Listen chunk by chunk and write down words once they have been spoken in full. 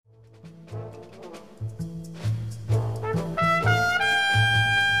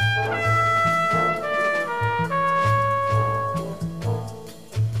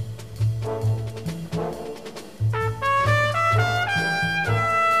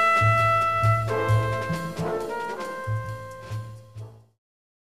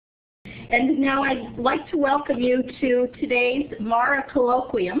And now I'd like to welcome you to today's MARA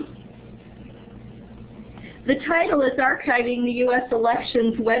Colloquium. The title is Archiving the U.S.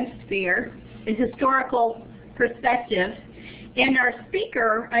 Elections Websphere, a Historical Perspective. And our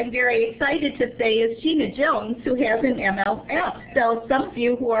speaker, I'm very excited to say, is Gina Jones, who has an MLF. So some of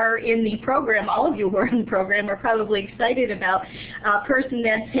you who are in the program, all of you who are in the program, are probably excited about a person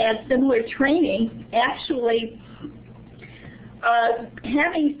that's had similar training, actually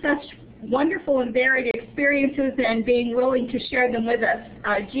having such wonderful and varied experiences and being willing to share them with us.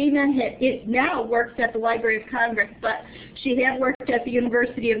 Gina now works at the Library of Congress, but she had worked at the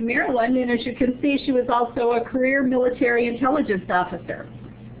University of Maryland, and as you can see, she was also a career military intelligence officer.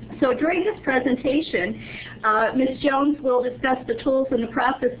 So during this presentation, Ms. Jones will discuss the tools and the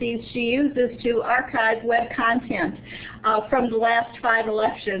processes she uses to archive web content from the last 5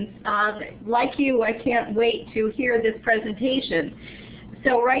 elections. Like you, I can't wait to hear this presentation.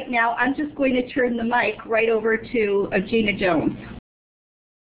 So right now, I'm just going to turn the mic right over to Gina Jones.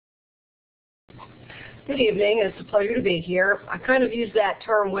 Good evening. It's a pleasure to be here. I kind of use that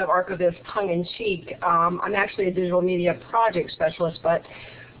term web archivist tongue-in-cheek. I'm actually a digital media project specialist, but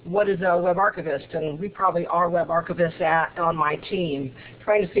what is a web archivist? And we probably are web archivists on my team,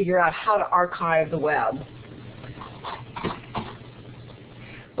 trying to figure out how to archive the web.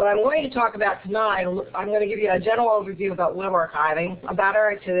 What I'm going to talk about tonight, I'm going to give you a general overview about web archiving, about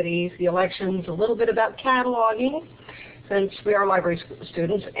our activities, the elections, a little bit about cataloging, since we are library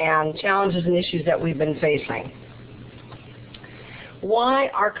students, and challenges and issues that we've been facing. Why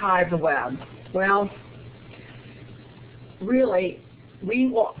archive the web? Well, really,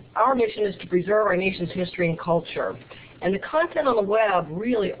 our mission is to preserve our nation's history and culture. And the content on the web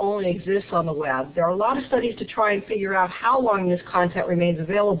really only exists on the web. There are a lot of studies to try and figure out how long this content remains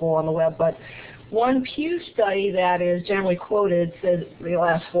available on the web, but one Pew study that is generally quoted says it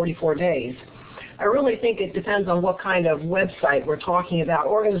lasts 44 days. I really think it depends on what kind of website we're talking about.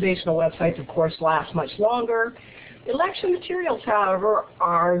 Organizational websites, of course, last much longer. Election materials, however,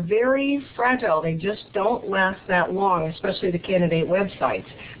 are very fragile. They just don't last that long, especially the candidate websites.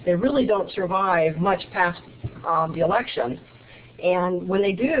 They really don't survive much past the election. And when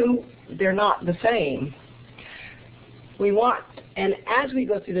they do, they're not the same. And as we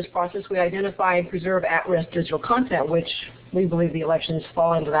go through this process, we identify and preserve at-risk digital content, which we believe the elections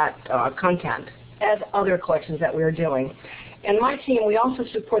fall into that content, as other collections that we're doing. And my team, we also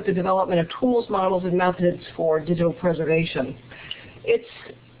support the development of tools, models, and methods for digital preservation. It's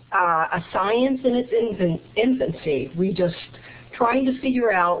a science in its infancy. We just trying to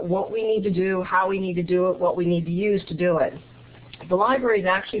figure out what we need to do, how we need to do it, what we need to use to do it. The library has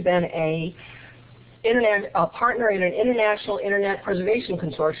actually been a partner in an International Internet Preservation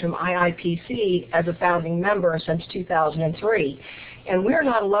Consortium, IIPC, as a founding member since 2003. And we're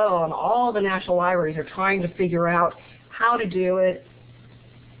not alone. All the national libraries are trying to figure out how to do it,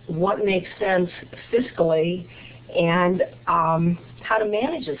 what makes sense fiscally, and how to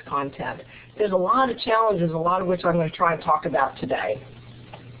manage this content. There's a lot of challenges, a lot of which I'm going to try and talk about today.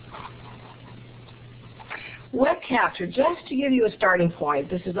 Web capture, just to give you a starting point,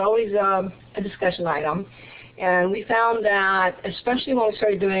 this is always a discussion item, and we found that, especially when we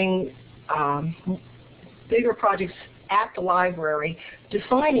started doing bigger projects at the library,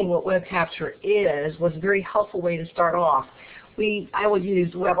 defining what web capture is was a very helpful way to start off. I would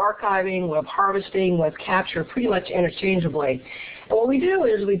use web archiving, web harvesting, web capture pretty much interchangeably. And what we do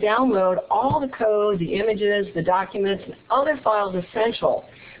is we download all the code, the images, the documents, and other files essential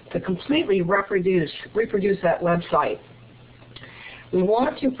to completely reproduce that website. We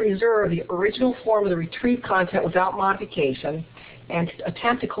want to preserve the original form of the retrieved content without modification and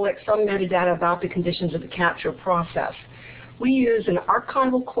attempt to collect some metadata about the conditions of the capture process. We use an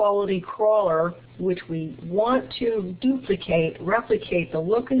archival quality crawler, which we want to replicate the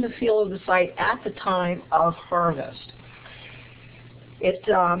look and the feel of the site at the time of harvest. It's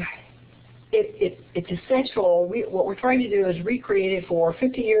essential. What we're trying to do is recreate it for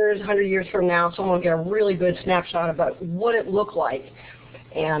 50 years, 100 years from now, someone will get a really good snapshot about what it looked like.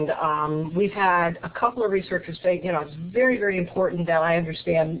 And we've had a couple of researchers say, it's very, very important that I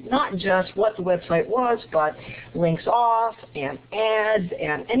understand not just what the website was, but links off and ads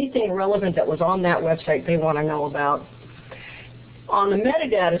and anything relevant that was on that website they want to know about. On the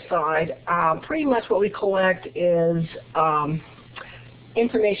metadata side, pretty much what we collect is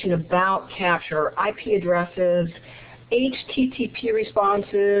information about capture, IP addresses, HTTP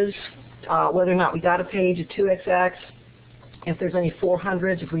responses, whether or not we got a page at 2XX, if there's any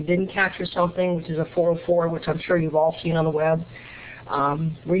 400s, if we didn't capture something, which is a 404, which I'm sure you've all seen on the web,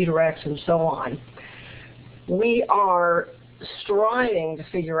 redirects and so on. We are striving to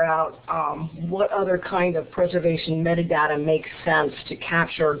figure out what other kind of preservation metadata makes sense to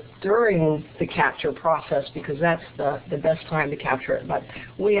capture during the capture process, because that's the best time to capture it. But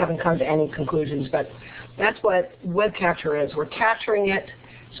we haven't come to any conclusions, but that's what web capture is. We're capturing it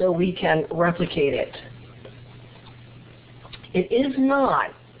so we can replicate it. It is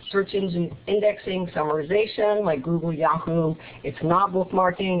not search engine indexing, summarization like Google, Yahoo. It's not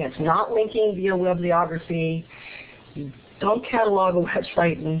bookmarking. It's not linking via bibliography. You don't catalog a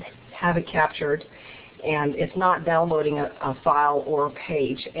website and have it captured. And it's not downloading a file or a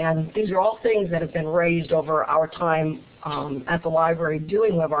page. And these are all things that have been raised over our time at the library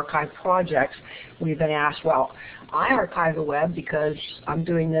doing web archive projects. We've been asked, well, I archive the web because I'm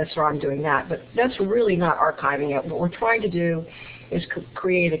doing this or I'm doing that, but that's really not archiving it. What we're trying to do is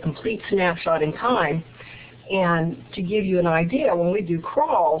create a complete snapshot in time. And to give you an idea, when we do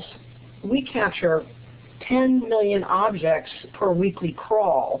crawls, we capture 10 million objects per weekly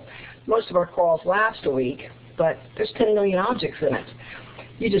crawl. Most of our crawls last a week, but there's 10 million objects in it.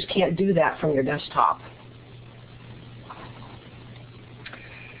 You just can't do that from your desktop.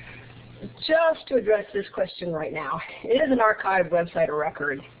 Just to address this question right now, it is an archived website or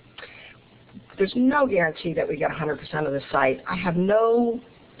record. There's no guarantee that we get 100% of the site. I have no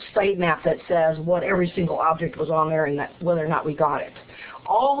sitemap that says what every single object was on there and that whether or not we got it.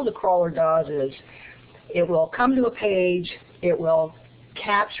 All the crawler does is it will come to a page, it will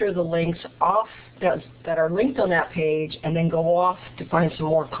capture the links off that are linked on that page and then go off to find some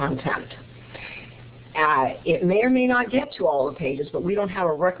more content. It may or may not get to all the pages, but we don't have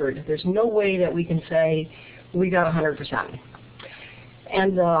a record. There's no way that we can say we got 100%.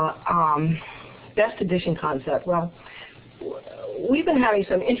 And the best edition concept, well, we've been having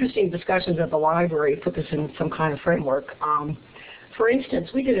some interesting discussions at the library, put this in some kind of framework. For instance,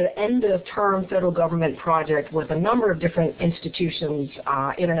 we did an end-of-term federal government project with a number of different institutions,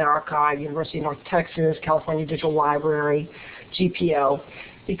 Internet Archive, University of North Texas, California Digital Library, GPO,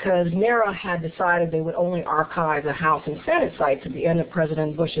 because NARA had decided they would only archive the House and Senate sites at the end of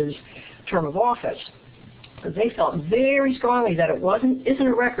President Bush's term of office. Because they felt very strongly that it isn't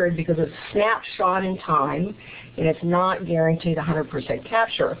a record because it's a snapshot in time and it's not guaranteed 100%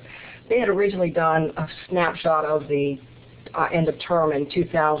 capture. They had originally done a snapshot of the end of term in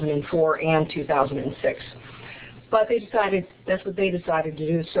 2004 and 2006. But they decided, that's what they decided to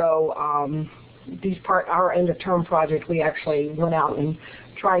do. So our end of term project, we actually went out and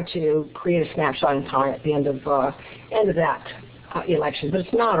tried to create a snapshot in time at the end of that election. But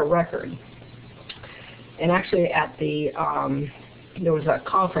it's not a record. And actually at the, there was a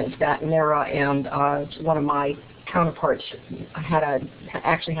conference that NARA and one of my counterparts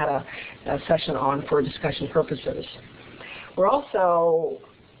actually had a session on for discussion purposes. We're also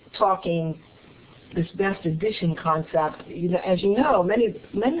talking this best edition concept. As you know, many of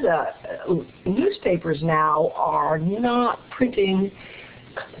the newspapers now are not printing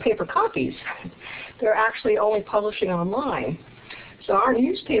paper copies. They're actually only publishing online. So our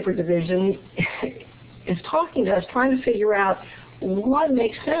newspaper division is talking to us, trying to figure out what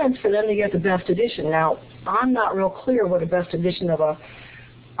makes sense for them to get the best edition. Now, I'm not real clear what a best edition of a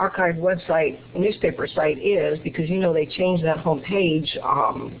archived website, newspaper site is, because they change that home page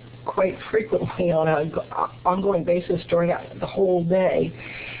quite frequently on an ongoing basis during the whole day.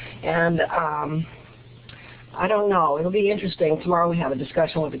 And I don't know. It'll be interesting. Tomorrow we have a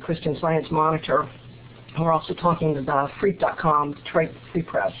discussion with the Christian Science Monitor. And we're also talking to the Freak.com, Detroit Free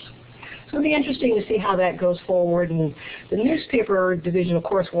Press. So it'll be interesting to see how that goes forward. And the newspaper division, of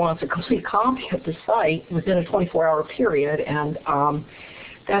course, wants a complete copy of the site within a 24-hour period. And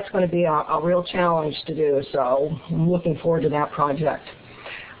that's going to be a real challenge to do. So I'm looking forward to that project.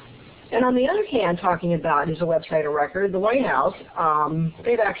 And on the other hand, talking about is a website or record, the White House,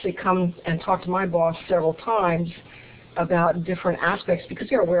 they've actually come and talked to my boss several times about different aspects because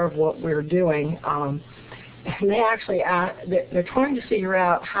they're aware of what we're doing. And they actually, they're trying to figure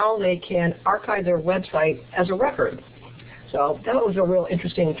out how they can archive their website as a record. So that was a real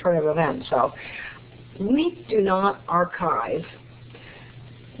interesting turn of events. So we do not archive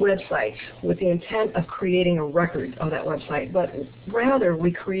websites with the intent of creating a record of that website, but rather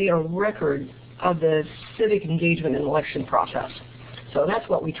we create a record of the civic engagement and election process. So that's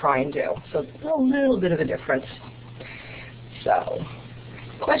what we try and do. So a little bit of a difference. So,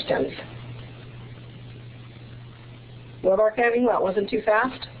 questions? Web archiving, that wasn't too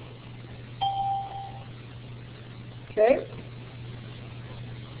fast? Okay.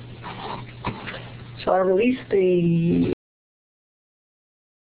 So I release the...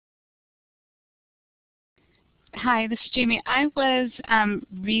 Hi, this is Jamie. I was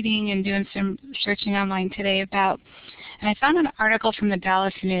reading and doing some searching online today about and I found an article from the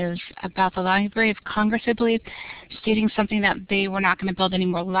Dallas News about the Library of Congress, I believe, stating something that they were not going to build any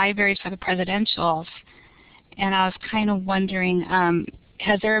more libraries for the presidentials. And I was kind of wondering,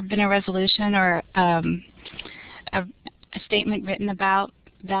 has there been a resolution or a statement written about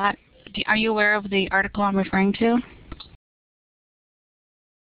that? Are you aware of the article I'm referring to?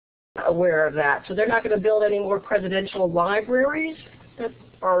 Aware of that. So they're not going to build any more presidential libraries?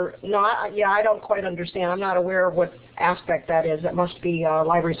 Or not? Yeah, I don't quite understand. I'm not aware of what aspect that is. That must be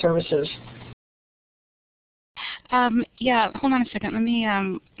library services. Yeah, hold on a second. Let me,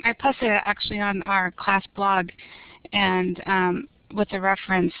 I posted it actually on our class blog and with a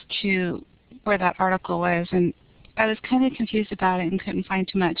reference to where that article was, and I was kind of confused about it and couldn't find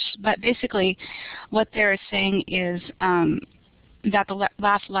too much. But basically what they're saying is that the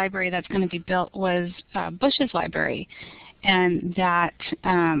last library that's going to be built was Bush's library, and that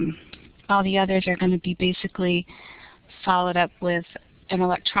all the others are going to be basically followed up with an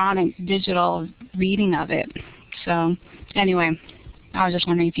electronic digital reading of it. So anyway, I was just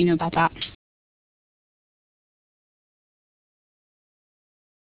wondering if you knew about that.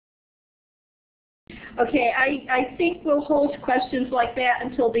 Okay, I think we'll hold questions like that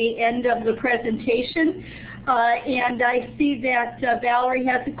until the end of the presentation. And I see that Valerie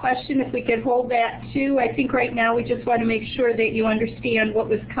has a question, if we could hold that too. I think right now we just want to make sure that you understand what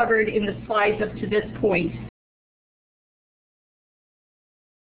was covered in the slides up to this point.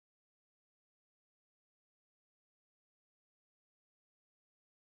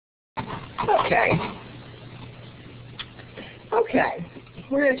 Okay. Okay.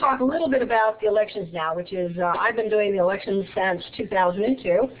 We're going to talk a little bit about the elections now, which is, I've been doing the elections since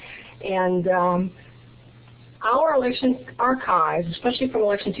 2002, and our election archives, especially from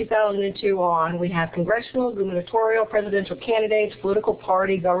election 2002 on, we have congressional, gubernatorial, presidential candidates, political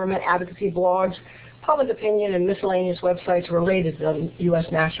party, government advocacy blogs, public opinion, and miscellaneous websites related to U.S.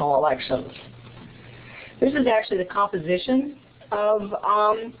 national elections. This is actually the composition of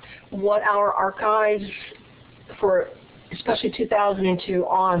what our archives for especially 2002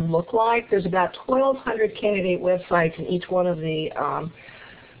 on look like. There's about 1,200 candidate websites in each one of the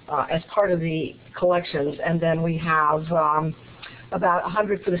as part of the collections, and then we have about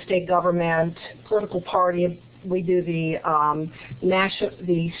 100 for the state government, political party. We do the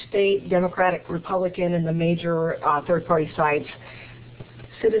state Democratic, Republican, and the major third-party sites,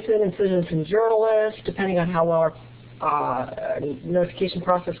 citizen and citizen journalists, depending on how well our notification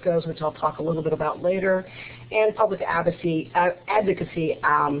process goes, which I'll talk a little bit about later, and public advocacy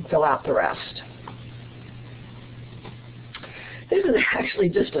fill out the rest. This is actually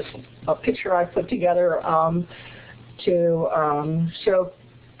just a picture I put together to show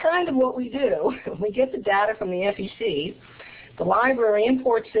kind of what we do. We get the data from the FEC, the library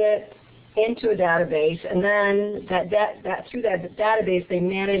imports it into a database, and then through that database they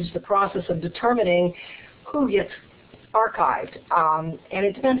manage the process of determining who gets archived. And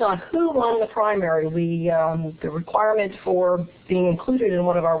it depends on who won the primary. The requirement for being included in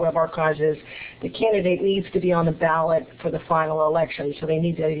one of our web archives is the candidate needs to be on the ballot for the final election. So they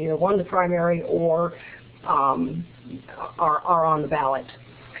need to either won the primary or are on the ballot.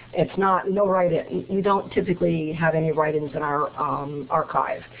 It's not no write-in. We don't typically have any write-ins in our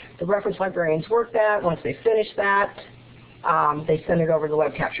archive. The reference librarians work that. Once they finish that, they send it over to the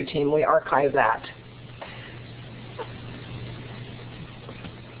web capture team. We archive that.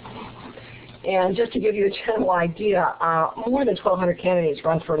 And just to give you a general idea, more than 1,200 candidates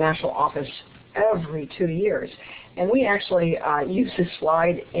run for national office every 2 years. And we actually used this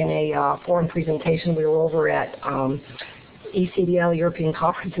slide in a foreign presentation. We were over at ECDL, European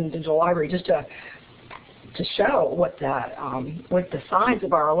Conference in the Digital Library, just to show what the size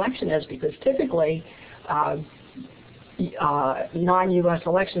of our election is, because typically non-U.S.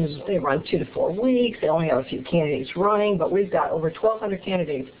 elections, they run 2 to 4 weeks. They only have a few candidates running, but we've got over 1,200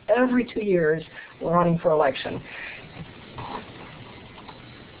 candidates every 2 years running for election.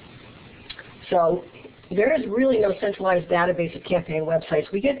 So there is really no centralized database of campaign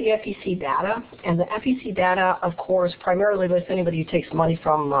websites. We get the FEC data, and the FEC data, of course, primarily lists anybody who takes money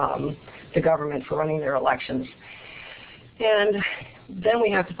from the government for running their elections. And then we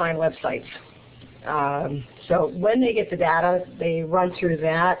have to find websites. So when they get the data, they run through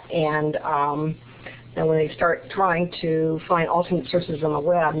that, and then when they start trying to find alternate sources on the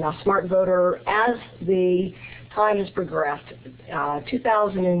web. Now, Smart Voter, as the time has progressed,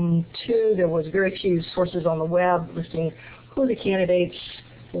 2002 there was very few sources on the web listing who the candidates,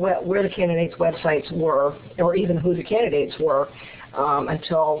 where the candidates' websites were, or even who the candidates were,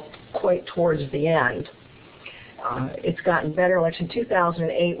 until quite towards the end. it's gotten better. Election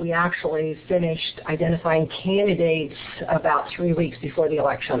 2008, we actually finished identifying candidates about 3 weeks before the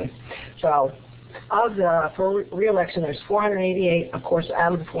election. So for re-election, there's 488, of course,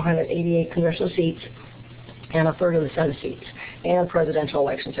 out of the 488 congressional seats, and a third of the Senate seats, and presidential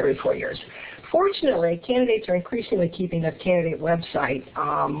elections every 4 years. Fortunately, candidates are increasingly keeping their candidate website.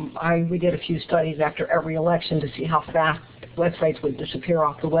 We did a few studies after every election to see how fast websites would disappear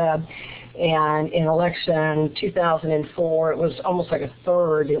off the web. And in election 2004, it was almost like a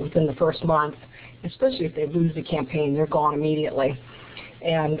third within the first month, especially if they lose the campaign, they're gone immediately.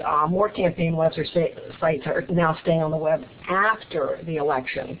 And more campaign websites are now staying on the web after the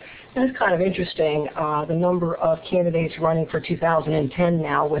election. And it's kind of interesting, the number of candidates running for 2010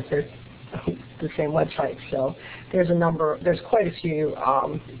 now with the same website. So there's quite a few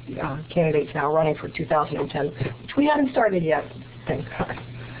candidates now running for 2010, which we haven't started yet, thank God.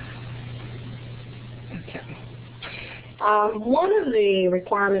 Okay. One of the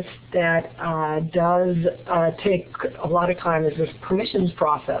requirements that does take a lot of time is this permissions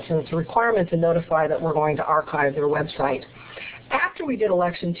process, and it's a requirement to notify that we're going to archive their website. After we did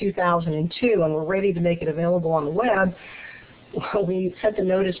election 2002 and we're ready to make it available on the web, we sent a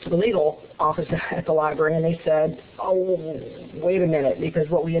notice to the legal office at the library, and they said, oh, wait a minute, because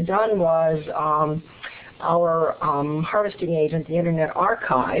what we had done was our harvesting agent, the Internet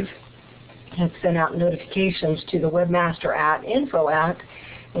Archive, had sent out notifications to the webmaster at info at,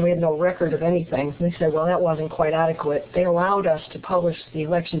 and we had no record of anything. And they said, well, that wasn't quite adequate. They allowed us to publish the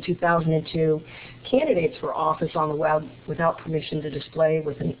election 2002 candidates for office on the web without permission to display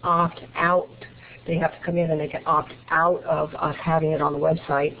with an opt-out. They have to come in and they can opt out of us having it on the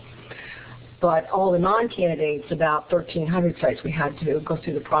website. But all the non-candidates, about 1,300 sites, we had to go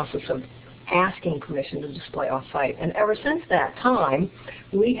through the process of asking permission to display off-site. And ever since that time,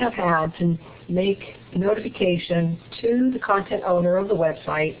 we have had to make notification to the content owner of the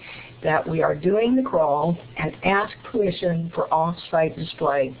website that we are doing the crawl and ask permission for off-site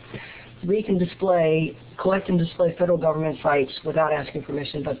display. We can collect and display federal government sites without asking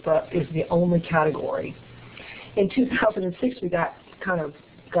permission, but that is the only category. In 2006, we got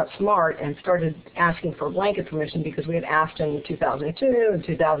smart and started asking for blanket permission because we had asked in 2002 and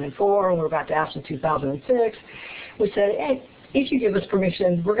 2004, and we were about to ask in 2006. We said, hey, if you give us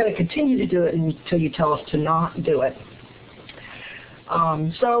permission, we're going to continue to do it until you tell us to not do it.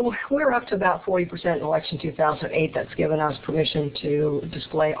 So we're up to about 40% in election 2008 that's given us permission to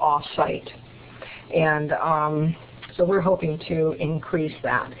display off-site. And so we're hoping to increase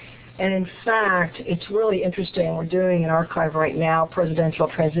that. And in fact, it's really interesting. We're doing an archive right now, Presidential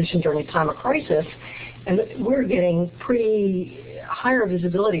Transition During a Time of Crisis, and we're getting pretty higher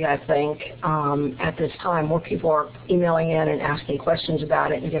visibility, I think, at this time. More people are emailing in and asking questions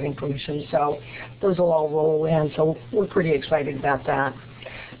about it and giving permission. So those will all roll in. So we're pretty excited about that.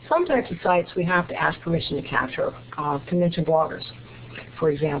 Some types of sites we have to ask permission to capture, convention bloggers,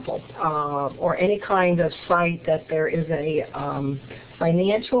 for example, or any kind of site that there is a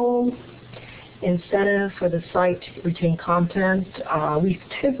financial incentive for the site to retain content. We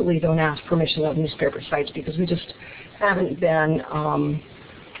typically don't ask permission of newspaper sites because we just haven't been,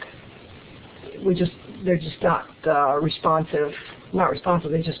 they're just not responsive,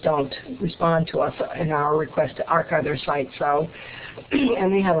 they just don't respond to us in our request to archive their site. So,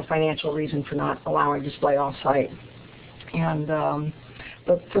 and they have a financial reason for not allowing display off-site. And,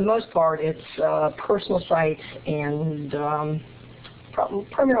 but for the most part, it's personal sites and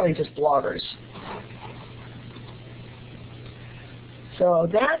primarily just bloggers. So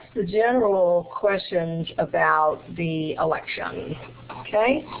that's the general questions about the election.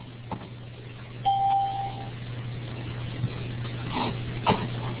 Okay?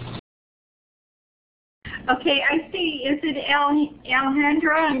 Okay, I see. Is it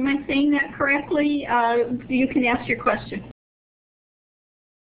Alejandra? Am I saying that correctly? You can ask your question.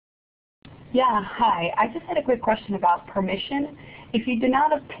 Yeah, hi. I just had a quick question about permission. If you do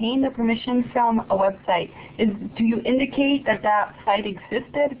not obtain the permission from a website, do you indicate that that site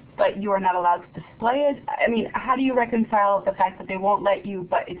existed, but you are not allowed to display it? I mean, how do you reconcile the fact that they won't let you,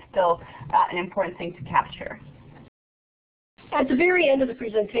 but it's still an important thing to capture? At the very end of the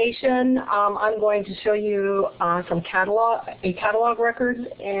presentation, I'm going to show you a catalog record,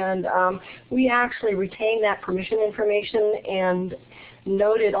 and we actually retain that permission information and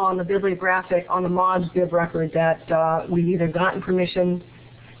noted on the bibliographic, on the MODS bib record, that we've either gotten permission.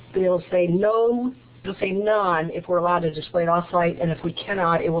 It'll say no, it'll say none if we're allowed to display it off-site, and if we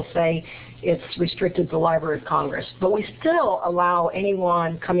cannot, it will say it's restricted to the Library of Congress. But we still allow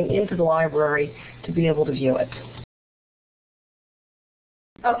anyone coming into the library to be able to view it.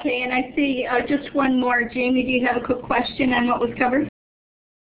 Okay, and I see just one more. Jamie, do you have a quick question on what was covered?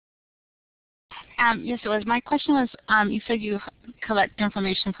 Yes, it was. My question was, you said you collect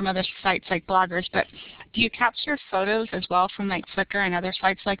information from other sites like bloggers, but do you capture photos as well from like Flickr and other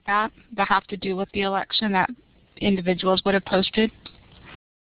sites like that that have to do with the election that individuals would have posted?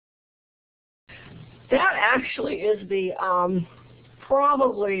 That actually is the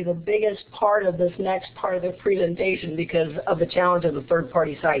probably the biggest part of this next part of the presentation because of the challenge of the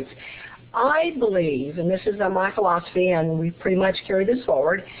third-party sites. I believe, and this is my philosophy, and we pretty much carry this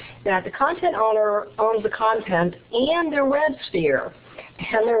forward, that the content owner owns the content and their Websphere.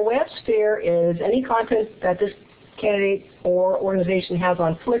 And their Websphere is any content that this candidate or organization has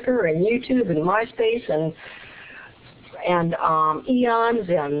on Flickr and YouTube and MySpace and Eons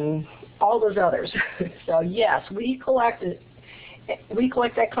and all those others. So yes, we collect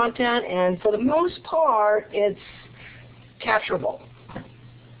that content, and for the most part, it's capturable.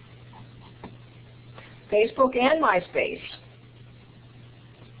 Facebook and MySpace.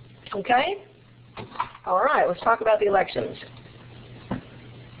 Okay? All right, let's talk about the elections.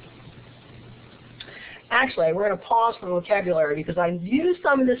 Actually, we're going to pause for vocabulary because I used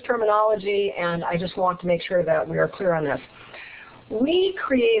some of this terminology and I just want to make sure that we are clear on this. We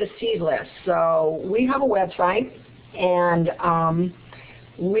create a seed list. So we have a website and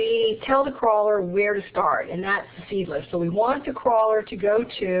we tell the crawler where to start, and that's the seed list. So we want the crawler to go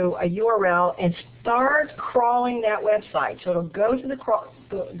to a URL and start crawling that website. So it'll go to the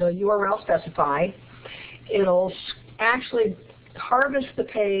URL specified. It'll actually harvest the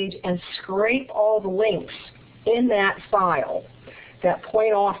page and scrape all the links in that file that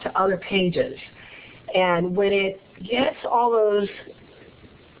point off to other pages. And when it gets all those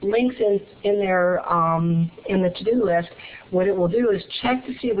links in there in the to-do list, what it will do is check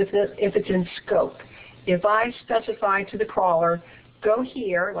to see if it's in scope. If I specify to the crawler, go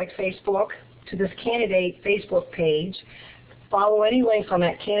here, like Facebook, to this candidate Facebook page, follow any links on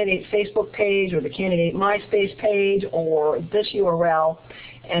that candidate Facebook page or the candidate MySpace page or this URL,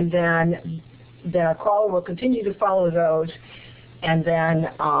 and then the crawler will continue to follow those and then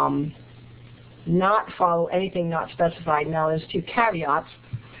not follow anything not specified. Now there's two caveats.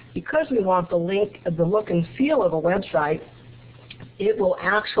 Because we want the look and feel of a website, it will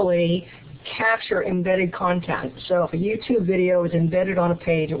actually capture embedded content. So if a YouTube video is embedded on a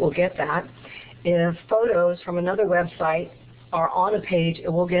page, it will get that. If photos from another website are on a page, it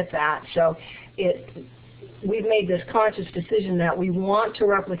will get that. So we've made this conscious decision that we want to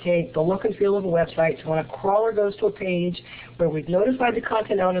replicate the look and feel of a website. So when a crawler goes to a page where we've notified the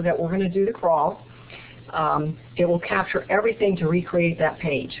content owner that we're going to do the crawl, it will capture everything to recreate that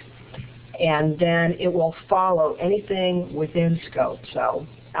page. And then it will follow anything within scope. So,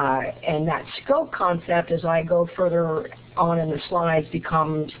 and that scope concept, as I go further on in the slides,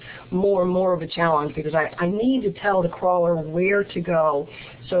 becomes more and more of a challenge because I need to tell the crawler where to go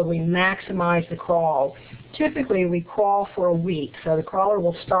so we maximize the crawl. Typically, we crawl for a week. So the crawler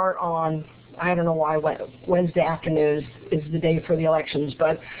will start on, I don't know why Wednesday afternoon is the day for the elections,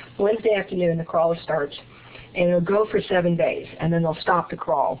 but Wednesday afternoon the crawler starts, and it'll go for 7 days, and then they'll stop the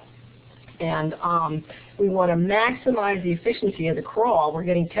crawl. And we want to maximize the efficiency of the crawl. We're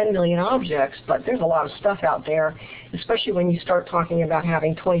getting 10 million objects, but there's a lot of stuff out there, especially when you start talking about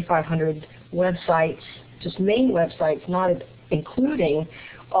having 2,500 websites, just main websites, not including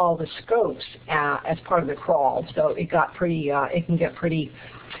all the scopes as part of the crawl. So it can get pretty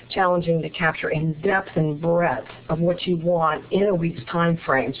challenging to capture in depth and breadth of what you want in a week's time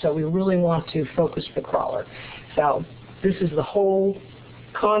frame. So we really want to focus the crawler. So this is the whole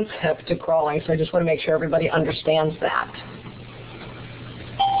concept to crawling, so I just want to make sure everybody understands that.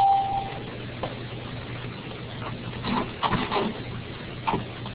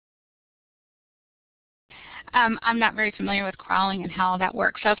 I'm not very familiar with crawling and how that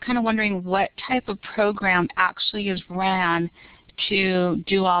works. So I was kind of wondering what type of program actually is ran to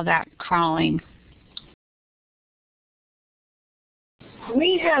do all that crawling.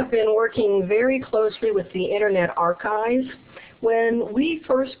 We have been working very closely with the Internet Archive. When we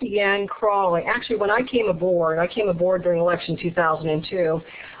first began crawling, actually when I came aboard during election 2002,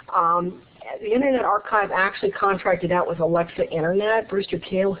 the Internet Archive actually contracted out with Alexa Internet. Brewster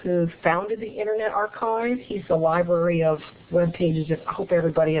Kale, who founded the Internet Archive, he's the library of web pages. I hope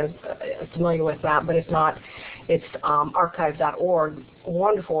everybody is familiar with that, but if not, it's archive.org, a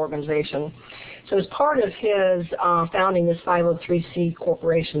wonderful organization. So as part of his founding this 503c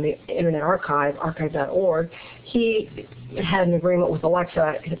corporation, the Internet Archive, archive.org, he had an agreement with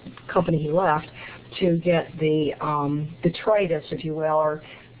Alexa, his company he left, to get the detritus, if you will, or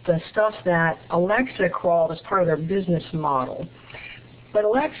the stuff that Alexa crawled as part of their business model. But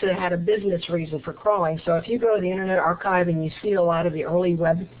Alexa had a business reason for crawling. So if you go to the Internet Archive and you see a lot of the early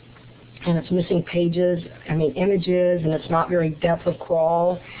web, and it's missing pages, images, and it's not very depth of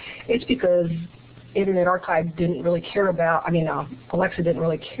crawl, it's because Internet Archive didn't really care about, Alexa didn't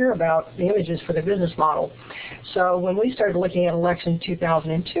really care about the images for the business model. So when we started looking at Alexa in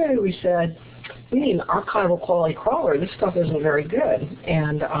 2002, we said, we need an archival quality crawler. This stuff isn't very good.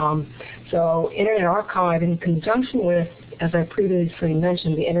 And so Internet Archive, in conjunction with, as I previously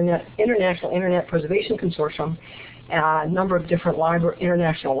mentioned, the International Internet Preservation Consortium, a number of different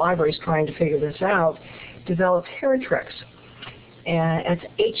international libraries trying to figure this out, developed Heritrix. And it's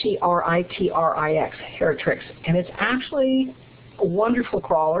H-E-R-I-T-R-I-X, Heritrix. And it's actually a wonderful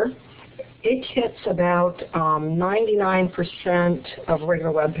crawler. It hits about 99% of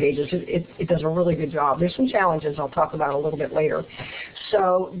regular web pages. It does a really good job. There's some challenges I'll talk about a little bit later.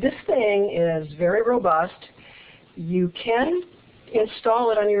 So this thing is very robust. You can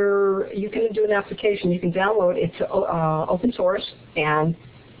install it on you can do an application. You can download it. It's open source and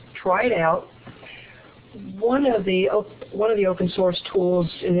try it out. One of the open source tools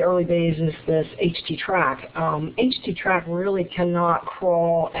in the early days is this HT-Track. HT-Track really cannot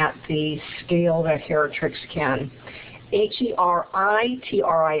crawl at the scale that Heritrix can.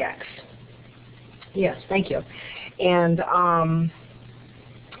 H-E-R-I-T-R-I-X. Yes, thank you. And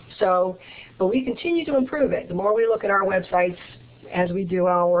but we continue to improve it. The more we look at our websites as we do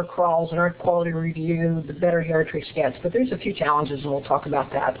our crawls and our quality review, the better Heritrix gets. But there's a few challenges, and we'll talk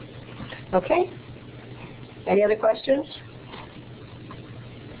about that. Okay? Any other questions?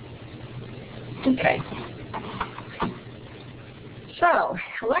 Okay. So,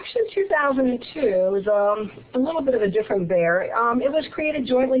 election 2002 is a little bit of a different bear. It was created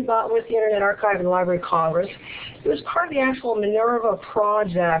jointly with the Internet Archive and the Library of Congress. It was part of the actual Minerva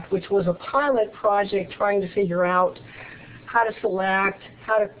project, which was a pilot project trying to figure out how to select,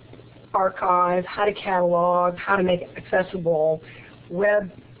 how to archive, how to catalog, how to make accessible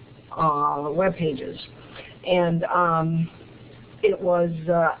web pages. And it was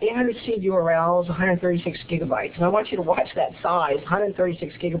 800 seed URLs, 136 gigabytes. And I want you to watch that size,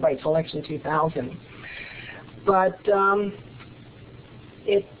 136 gigabytes, election 2000. But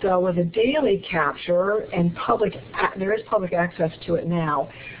it was a daily capture, and there is public access to it now.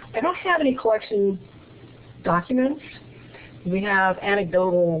 I don't have any collection documents. We have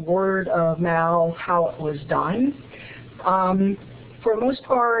anecdotal word of mouth how it was done. For the most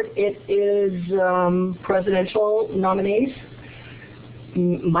part, it is presidential nominees.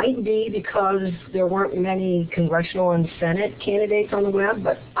 Might be because there weren't many congressional and Senate candidates on the web,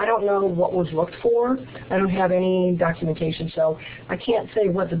 but I don't know what was looked for. I don't have any documentation, so I can't say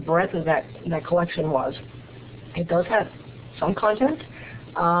what the breadth of that collection was. It does have some content.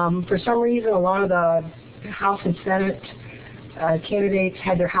 For some reason, a lot of the House and Senate candidates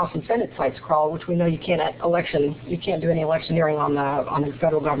had their House and Senate sites crawled, which we know you can't do any electioneering on the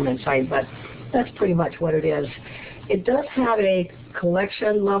federal government site, but that's pretty much what it is. It does have a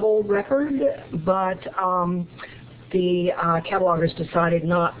collection level record, but the catalogers decided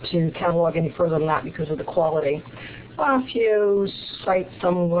not to catalog any further than that because of the quality. A few sites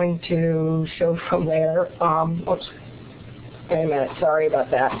I'm going to show from there. Oops, wait a minute, sorry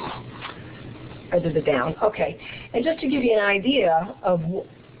about that. I did it down. Okay, and just to give you an idea of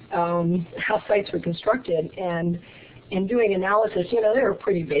how sites were constructed, and in doing analysis, they were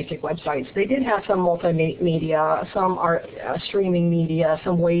pretty basic websites. They did have some multimedia, some streaming media,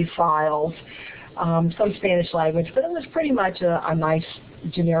 some WAV files, some Spanish language, but it was pretty much a nice,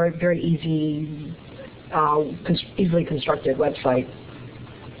 generic, very easily constructed website.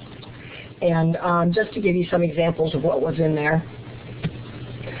 And just to give you some examples of what was in there.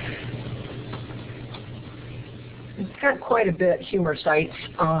 It's got quite a bit humor sites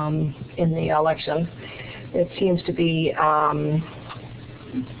in the election. It seems to be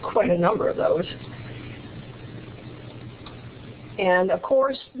quite a number of those. And of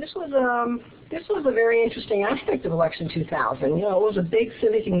course, this was a very interesting aspect of election 2000. It was a big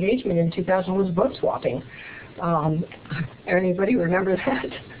civic engagement in 2000 was vote swapping. Anybody remember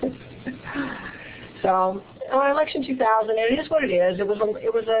that? So election 2000, it is what it is. It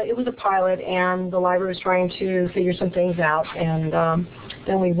was a pilot, and the library was trying to figure some things out, and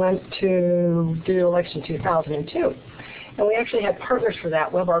then we went to do election 2002. And we actually had partners for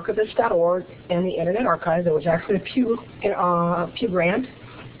that, webarchivist.org and the Internet Archive. There was actually a Pew grant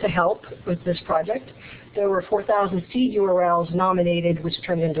to help with this project. There were 4,000 seed URLs nominated, which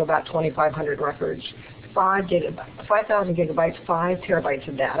turned into about 2,500 records, 5,000 gigabytes, 5 terabytes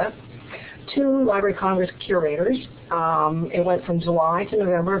of data. 2 Library of Congress curators. It went from July to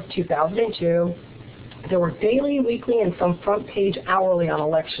November of 2002. There were daily, weekly, and some front page hourly on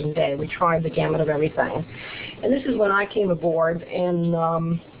election day. We tried the gamut of everything. And this is when I came aboard in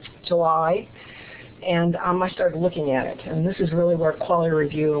July, and I started looking at it. And this is really where quality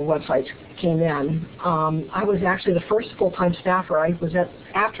review of websites came in. I was actually the first full-time staffer.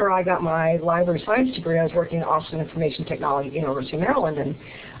 After I got my library science degree, I was working at Austin Information Technology at the University of Maryland, and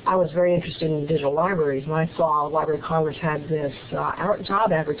I was very interested in digital libraries. And I saw Library of Congress had this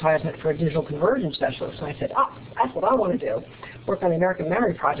job advertisement for a digital conversion specialist. And I said, oh, that's what I want to do, work on the American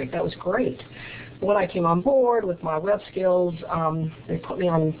Memory Project. That was great. When I came on board with my web skills, they put me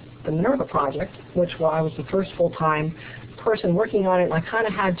on the Minerva project, which I was the first full-time person working on it, and I kind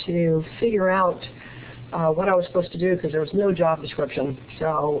of had to figure out what I was supposed to do because there was no job description.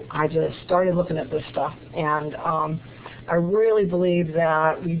 So I just started looking at this stuff, and I really believe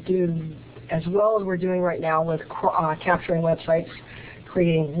that we do as well as we're doing right now with capturing websites,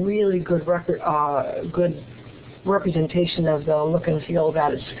 creating really good good representation of the look and feel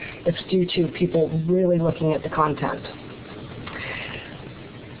that it's due to people really looking at the content.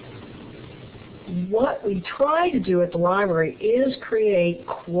 What we try to do at the library is create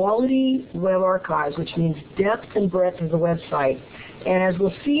quality web archives, which means depth and breadth of the website. And as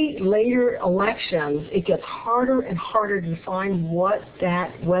we'll see later elections, it gets harder and harder to define what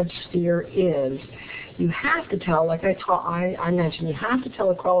that Websphere is. You have to tell, like I mentioned, you have to tell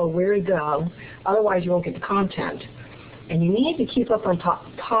a crawler where to go, otherwise you won't get the content. And you need to keep up on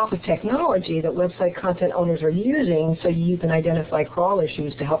top of technology that website content owners are using so you can identify crawl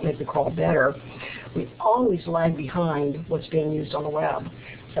issues to help make the crawl better. We always lag behind what's being used on the web.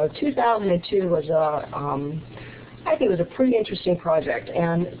 So 2002 was I think it was a pretty interesting project,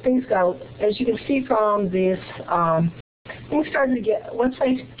 and things got, as you can see from this, things started to get,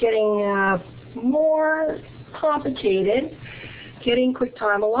 websites getting more complicated, getting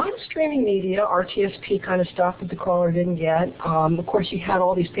QuickTime, a lot of streaming media, RTSP kind of stuff that the crawler didn't get. Of course, you had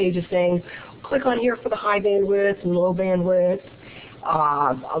all these pages saying, click on here for the high bandwidth and low bandwidth.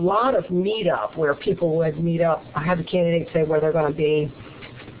 A lot of meetup where people would meet up. I had the candidates say where they're going to be.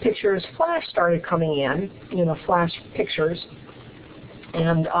 Pictures, Flash started coming in, Flash pictures,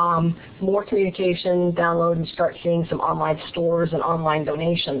 and more communication, download, and start seeing some online stores and online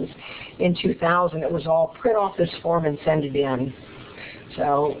donations. In 2000, it was all print off this form and send it in.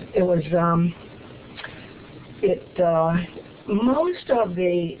 So it was, most of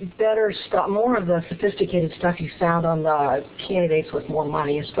the better stuff, more of the sophisticated stuff you found on the candidates with more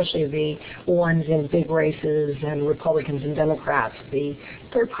money, especially the ones in big races and Republicans and Democrats. The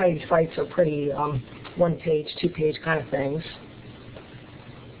third-party sites are pretty one-page, two-page kind of things.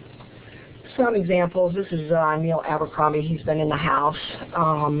 Some examples. This is Neil Abercrombie. He's been in the House.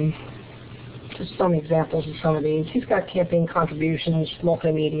 Just some examples of some of these. He's got campaign contributions,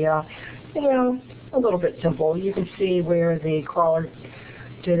 multimedia, a little bit simple. You can see where the crawler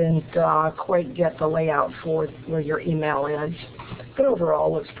didn't quite get the layout for where your email is, but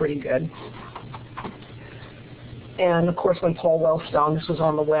overall looks pretty good. And of course, when Paul Wellstone, this was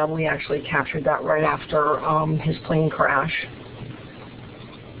on the web, we actually captured that right after his plane crash.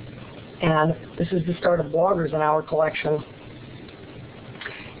 And this is the start of bloggers in our collection.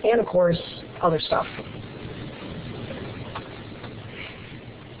 And of course, other stuff.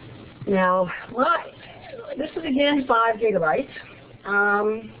 Now, this is again 5 gigabytes.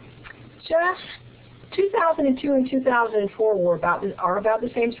 Just 2002 and 2004 are about the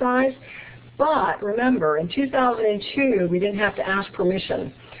same size. But remember, in 2002, we didn't have to ask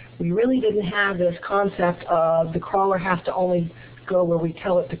permission. We really didn't have this concept of the crawler has to only go where we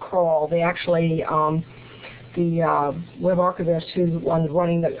tell it to crawl. They actually, the web archivist who was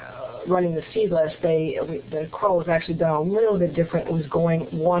running the seed list, the crawl was actually done a little bit different. It was going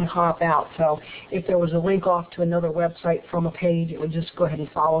one hop out. So if there was a link off to another website from a page, it would just go ahead and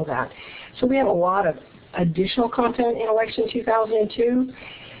follow that. So we have a lot of additional content in election 2002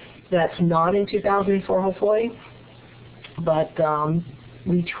 that's not in 2004, hopefully. But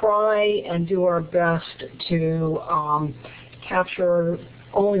we try and do our best to capture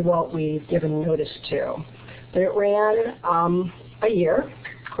only what we've given notice to. But it ran a year.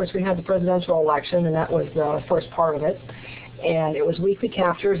 Of course, we had the presidential election, and that was the first part of it. And it was weekly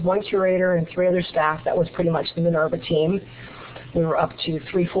captures, 1 curator and 3 other staff. That was pretty much the Minerva team. We were up to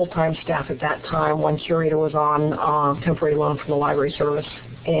 3 full-time staff at that time. 1 curator was on temporary loan from the library service,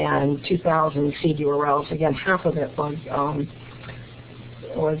 and 2,000 seed URLs. Again, half of it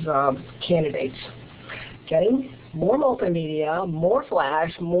was candidates. Getting more multimedia, more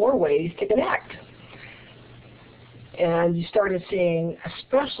Flash, more ways to connect. And you started seeing,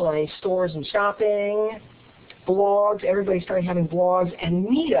 especially stores and shopping, blogs. Everybody started having blogs. And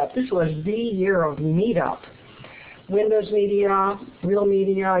Meetup, this was the year of Meetup. Windows Media, Real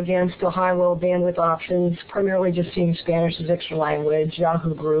Media, again, still high, low bandwidth options, primarily just seeing Spanish as extra language,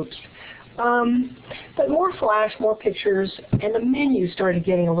 Yahoo groups. But more flash, more pictures, and the menu started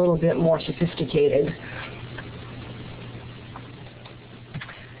getting a little bit more sophisticated.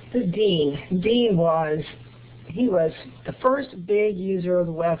 Dean was the first big user of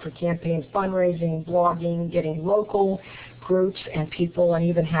the web for campaigns, fundraising, blogging, getting local groups and people, and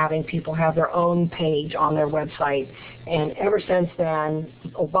even having people have their own page on their website. And ever since then,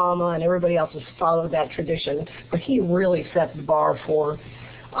 Obama and everybody else has followed that tradition, but he really set the bar for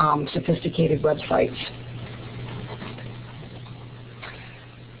sophisticated websites.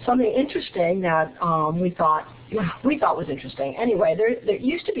 Something interesting that we thought was interesting. Anyway, there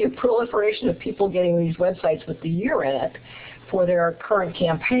used to be a proliferation of people getting these websites with the year in it for their current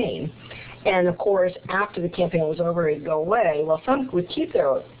campaign. And of course, after the campaign was over, it'd go away. Well, some would keep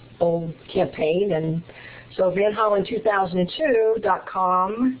their old campaign, and so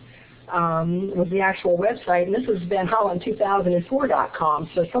VanHollen2002.com was the actual website, and this is VanHollen2004.com.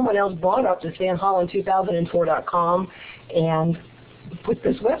 So someone else bought up this VanHollen2004.com and put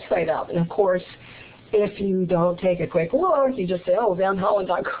this website up. And of course, if you don't take a quick look, you just say, oh,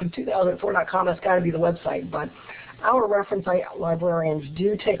 VanHollen2004.com, that's got to be the website. But our reference librarians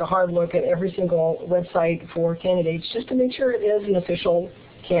do take a hard look at every single website for candidates just to make sure it is an official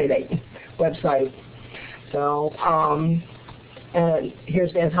candidate website. So and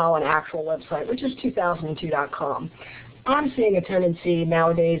here's Van Hollen actual website, which is 2002.com. I'm seeing a tendency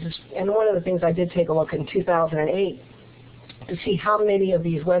nowadays, and one of the things I did take a look in 2008 to see how many of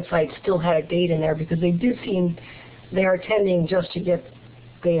these websites still had a date in there, because they do seem they are tending just to get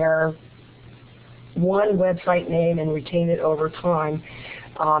their one website name and retain it over time.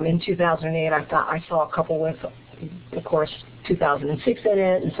 In 2008, I saw a couple with, of course, 2006 in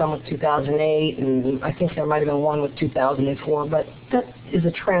it, and some with 2008, and I think there might have been one with 2004, but that is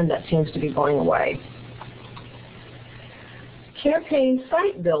a trend that seems to be going away. Campaign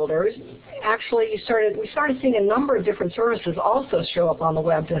site builders, actually we started seeing a number of different services also show up on the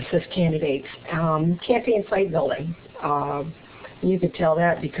web to assist candidates. Campaign site building, you could tell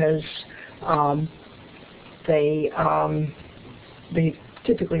that because they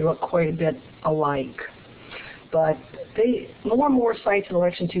typically look quite a bit alike. But more and more sites in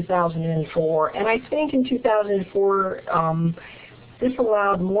election 2004, and I think in 2004, this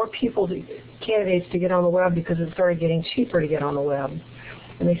allowed more candidates to get on the web because it started getting cheaper to get on the web.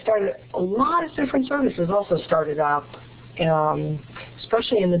 And they started, a lot of different services also started up,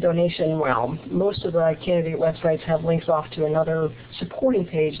 especially in the donation realm. Most of the candidate websites have links off to another supporting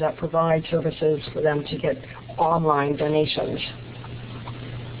page that provides services for them to get online donations.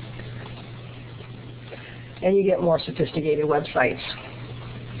 And you get more sophisticated websites.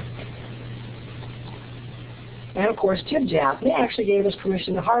 And of course, JibJab, they actually gave us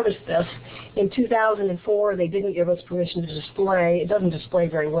permission to harvest this. In 2004, they didn't give us permission to display. It doesn't display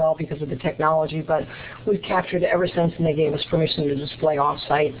very well because of the technology, but we've captured it ever since, and they gave us permission to display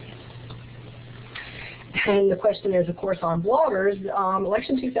off-site. And the question is, of course, on bloggers,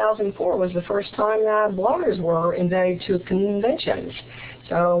 election 2004 was the first time that bloggers were invited to conventions.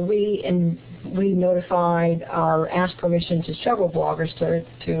 So we notified or asked permission to several bloggers to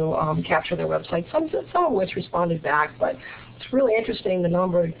capture their website, some of which responded back, but it's really interesting the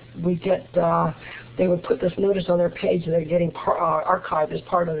number we get. They would put this notice on their page that they're getting archived as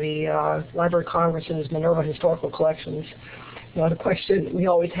part of the Library of Congress's Minerva Historical Collections. You know, the question we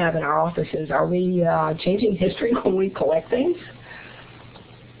always have in our office is, are we changing history when we collect things?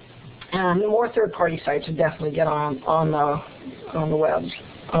 And the more third-party sites would definitely get on the web.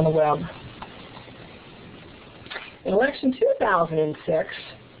 In election 2006,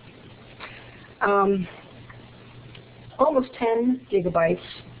 almost 10 gigabytes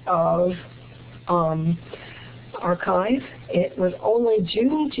of archive. It was only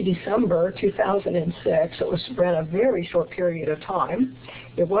June to December 2006. It was spread a very short period of time.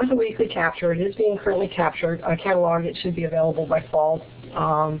 It was a weekly capture. It is being currently captured, cataloged. It should be available by fall,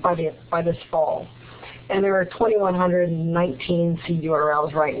 by this fall. And there are 2,119 seed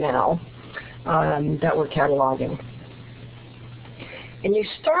URLs right now that we're cataloging. And you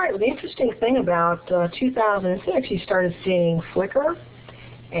start, the interesting thing about 2006, you started seeing Flickr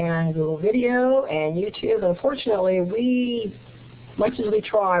and Google Video and YouTube. Unfortunately, much as we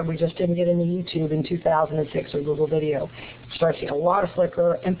tried, we just didn't get into YouTube in 2006 or Google Video. We started seeing a lot of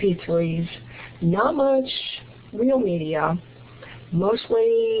Flickr, MP3s, not much real media.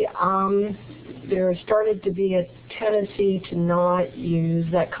 Mostly, there started to be a tendency to not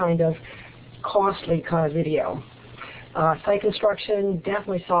use that kind of costly kind of video. Site construction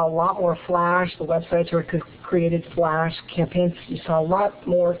definitely saw a lot more Flash. The websites were created Flash. Campaigns, you saw a lot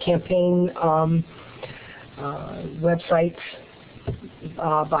more campaign websites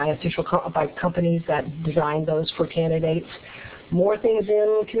by companies that designed those for candidates. More things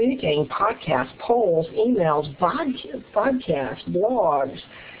in communicating: podcasts, polls, emails, podcasts, blogs,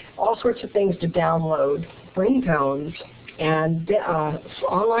 all sorts of things to download, ringtones, and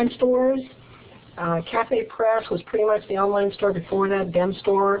online stores. Cafe Press was pretty much the online store before that. Dem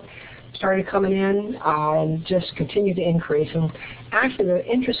Store started coming in and just continued to increase. And actually, the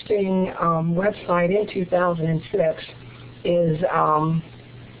interesting website in 2006 is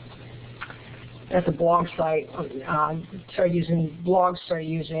that's a blog site. Candidates using blogs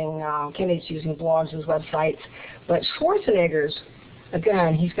as websites. But Schwarzenegger's,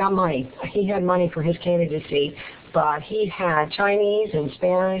 again, he's got money. He had money for his candidacy, but he had Chinese and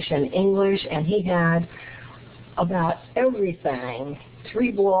Spanish and English, and he had about everything.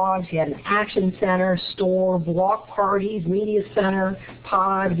 3 blogs. He had an action center, store, block parties, media center,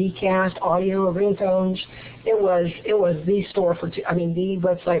 pod, vcast, audio, ringtones. It was the store for the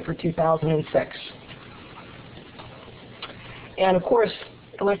website for 2006. And of course,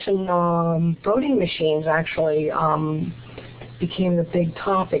 election voting machines actually became the big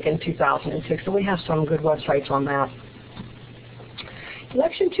topic in 2006, and we have some good websites on that.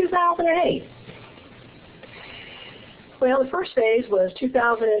 Election 2008. Well, the first phase was June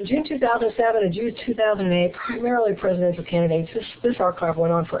 2007 and June 2008, primarily presidential candidates. This archive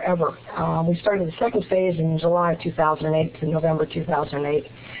went on forever. We started the second phase in July 2008 to November 2008.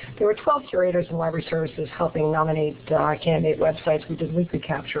 There were 12 curators and library services helping nominate candidate websites. We did weekly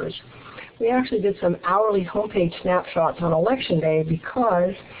captures. We actually did some hourly homepage snapshots on Election Day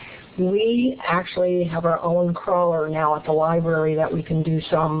because we actually have our own crawler now at the library that we can do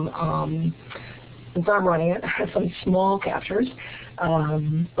some, since I'm running it, some small captures,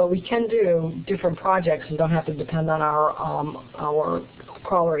 but we can do different projects and don't have to depend on our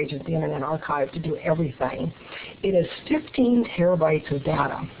crawler agent, the Internet Archive, to do everything. It is 15 terabytes of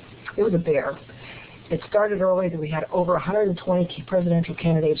data. It was a bear. It started early that we had over 120 presidential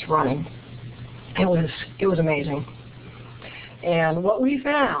candidates running. It was amazing. And what we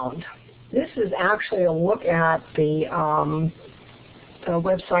found, this is actually a look at the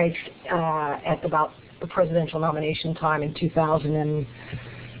websites at about the presidential nomination time in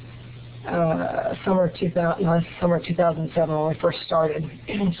summer of 2007 when we first started.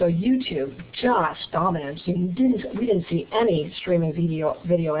 So YouTube just dominated. We didn't see any streaming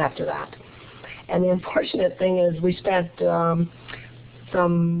video after that. And the unfortunate thing is we spent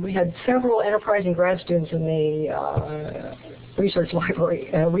we had several enterprising grad students in the research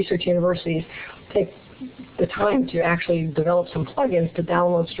universities take the time to actually develop some plugins to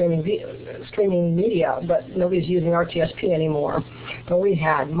download streaming media, but nobody's using RTSP anymore. But we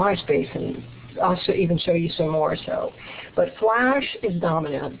had MySpace, and I'll even show you some more. But Flash is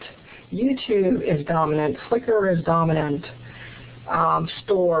dominant, YouTube is dominant, Flickr is dominant,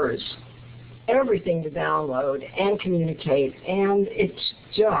 stores, everything to download and communicate, and it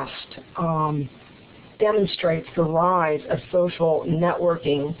just demonstrates the rise of social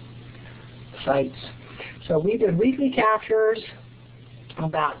networking sites. So we did weekly captures,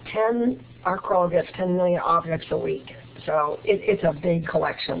 about 10, our crawl gets 10 million objects a week. So it's a big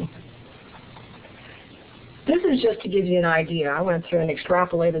collection. This is just to give you an idea. I went through and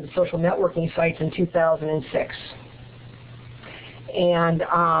extrapolated the social networking sites in 2006. And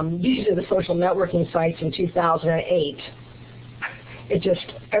these are the social networking sites in 2008.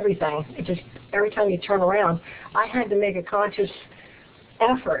 Every time you turn around, I had to make a conscious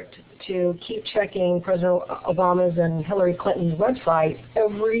effort to keep checking President Obama's and Hillary Clinton's website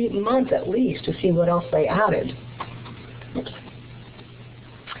every month at least to see what else they added.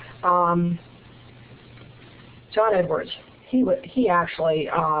 John Edwards, he actually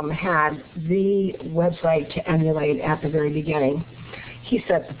had the website to emulate at the very beginning. He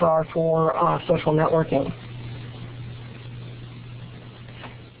set the bar for social networking.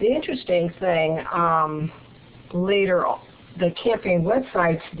 The interesting thing later the campaign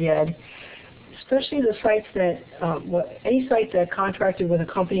websites did, especially the sites that, any site that contracted with a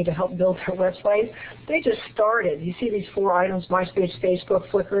company to help build their website, they just started. You see these 4 items: MySpace, Facebook,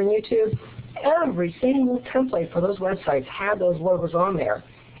 Flickr, and YouTube. Every single template for those websites had those logos on there,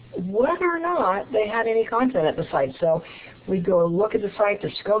 whether or not they had any content at the site. So we'd go look at the site to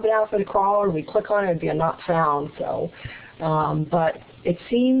scope it out for the crawler, we'd click on it, it'd be a not found. So, but it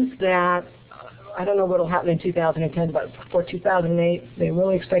seems that, I don't know what will happen in 2010, but for 2008, they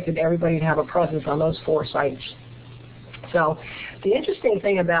really expected everybody to have a presence on those 4 sites. So the interesting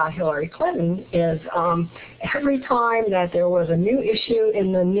thing about Hillary Clinton is every time that there was a new issue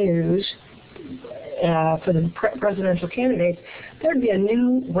in the news for the presidential candidates, there'd be a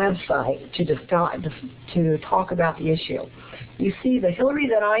new website to talk about the issue. You see, the Hillary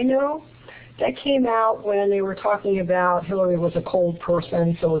that I know, that came out when they were talking about Hillary was a cold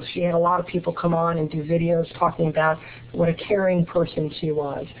person, so she had a lot of people come on and do videos talking about what a caring person she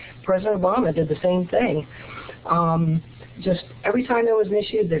was. President Obama did the same thing. Just every time there was an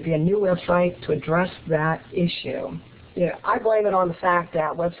issue, there'd be a new website to address that issue. Yeah, I blame it on the fact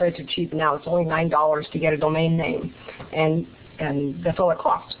that websites are cheap now. It's only $9 to get a domain name, and that's all it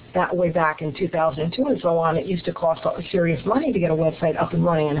costs. That way back in 2002 and so on, it used to cost serious money to get a website up and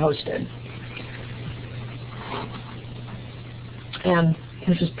running and hosted. And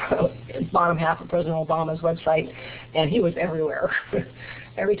this is bottom half of President Obama's website, and he was everywhere.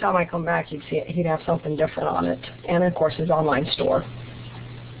 Every time I come back, you'd see it, he'd have something different on it. And of course, his online store.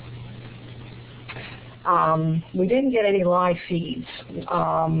 We didn't get any live feeds.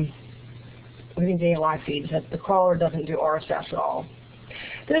 The crawler doesn't do RSS at all.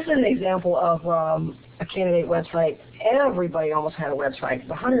 This is an example of a candidate website. Everybody almost had a website.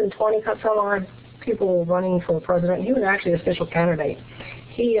 120 cut some odd people running for president. He was actually an official candidate.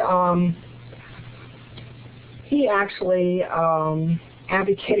 He actually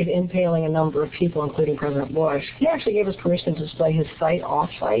advocated impaling a number of people, including President Bush. He actually gave us permission to display his site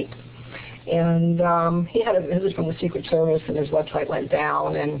off-site. And he had a visit from the Secret Service, and his website went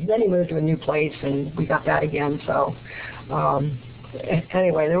down. And then he moved to a new place, and we got that again. So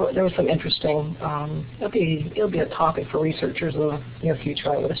anyway, there was some interesting. It'll be a topic for researchers in the near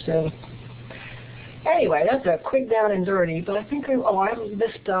future, I would assume. Anyway, that's a quick down and dirty, but I think I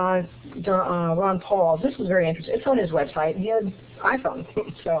missed Ron Paul's. This was very interesting. It's on his website. He had iPhone,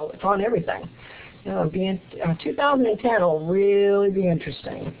 so it's on everything. 2010 will really be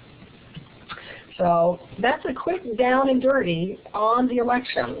interesting. So that's a quick down and dirty on the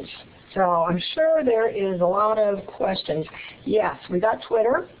elections. So I'm sure there is a lot of questions. Yes, we got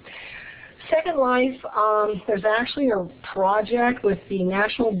Twitter. Second Life, there's actually a project with the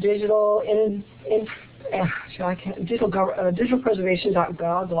National Digital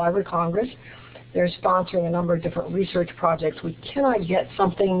Preservation.gov, the Library of Congress. They're sponsoring a number of different research projects. We cannot get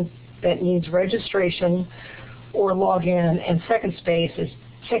something that needs registration or login, and Second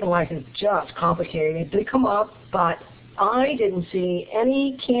Life is just complicated. It did come up, but I didn't see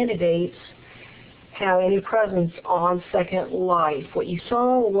any candidates have any presence on Second Life. What you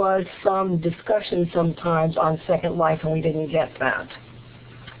saw was some discussion sometimes on Second Life, and we didn't get that.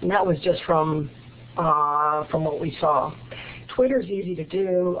 And that was just from what we saw. Twitter's easy to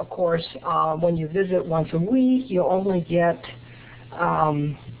do. Of course, when you visit once a week, you only get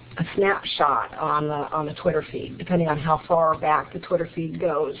a snapshot on the Twitter feed, depending on how far back the Twitter feed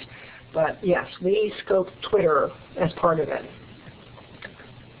goes. But yes, we scoped Twitter as part of it.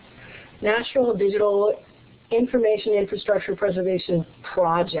 National Digital Information Infrastructure Preservation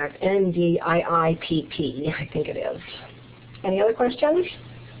Project, NDIIPP, I think it is. Any other questions?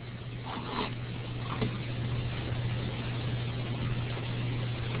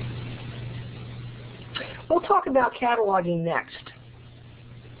 We'll talk about cataloging next.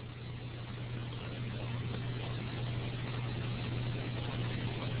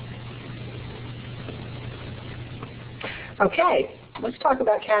 Okay, let's talk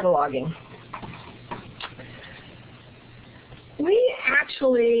about cataloging. We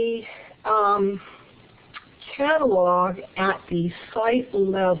actually catalog at the site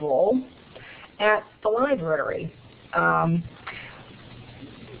level at the library.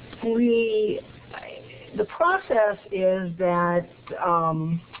 The process is that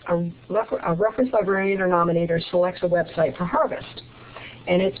a reference librarian or nominator selects a website for harvest.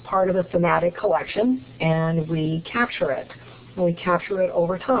 And it's part of a thematic collection, and we capture it. And we capture it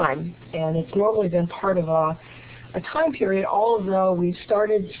over time. And it's normally been part of a time period, although we've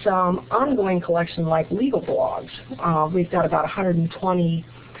started some ongoing collection like legal blogs. We've got about 120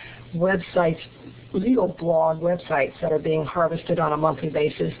 websites, legal blog websites that are being harvested on a monthly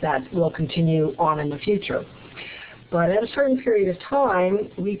basis that will continue on in the future. But at a certain period of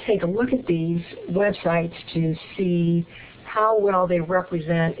time, we take a look at these websites to see how well they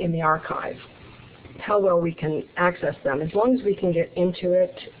represent in the archive, how well we can access them. As long as we can get into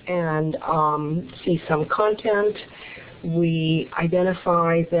it and see some content, we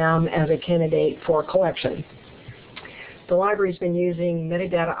identify them as a candidate for collection. The library's been using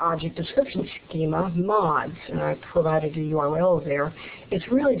metadata object description schema, MODS, and I provided a URL there. It's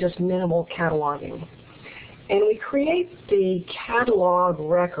really just minimal cataloging. And we create the catalog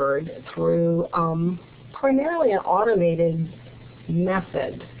record through primarily an automated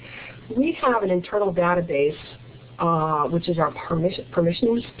method. We have an internal database, which is our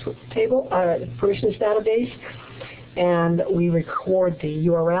permissions table, permissions database, and we record the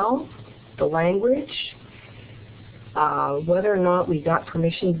URL, the language, whether or not we got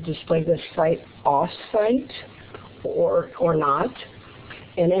permission to display this site off-site or not,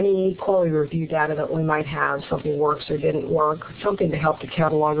 and any quality review data that we might have, something works or didn't work, something to help the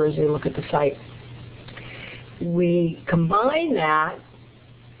cataloger as they look at the site. We combine that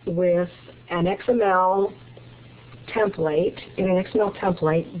with an XML template,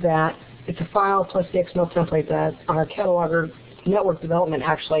 that it's a file plus the XML template that our cataloger network development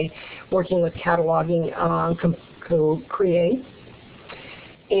actually working with cataloging create.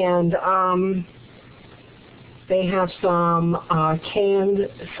 And they have some canned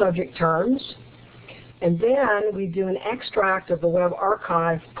subject terms. And then we do an extract of the web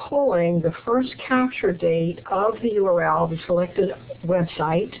archive pulling the first capture date of the URL, the selected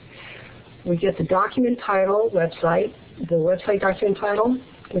website. We get the document title, website, the website document title,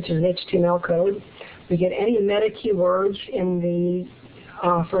 which is an HTML code. We get any meta keywords in the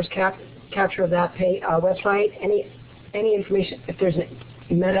first capture of that website, any information, if there's a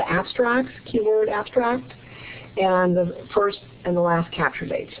meta abstract, keyword abstract, and the first and the last capture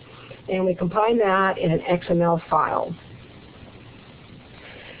dates. And we combine that in an XML file.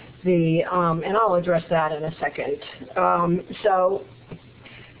 And I'll address that in a second. So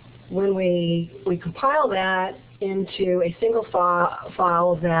when we compile that into a single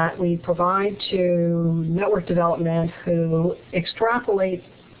file that we provide to network development, who extrapolate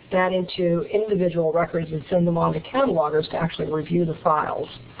that into individual records and send them on to catalogers to actually review the files.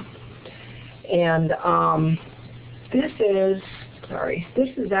 And this is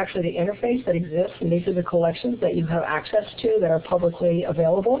actually the interface that exists, and these are the collections that you have access to that are publicly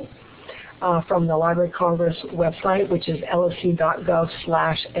available from the Library of Congress website, which is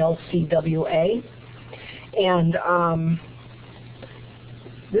loc.gov/LCWA. And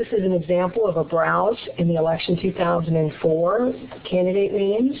this is an example of a browse in the election 2004 candidate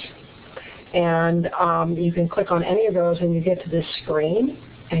names. And you can click on any of those and you get to this screen.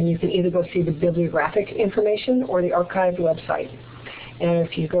 And you can either go see the bibliographic information or the archived website. And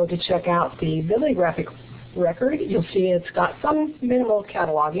if you go to check out the bibliographic record, you'll see it's got some minimal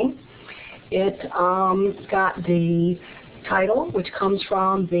cataloging. It's got the title, which comes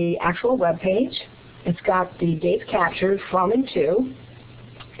from the actual web page. It's got the dates captured from and to.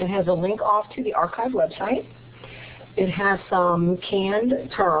 It has a link off to the archive website. It has some canned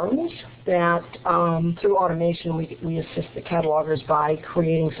terms that through automation we assist the catalogers by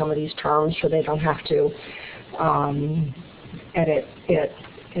creating some of these terms so they don't have to edit it.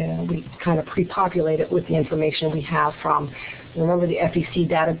 We kind of pre-populate it with the information we have from, remember, the FEC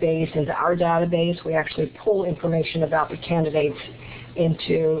database into our database. We actually pull information about the candidates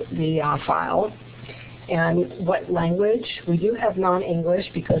into the file. And what language? We do have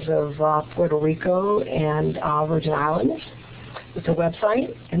non-English because of Puerto Rico and Virgin Islands. It's a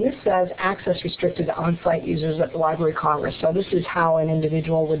website, and this says access restricted to on-site users at the Library of Congress. So this is how an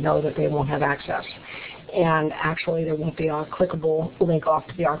individual would know that they won't have access. And actually there won't be a clickable link off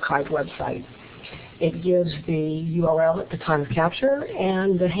to the archived website. It gives the URL at the time of capture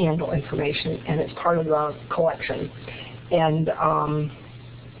and the handle information, and it's part of the collection. And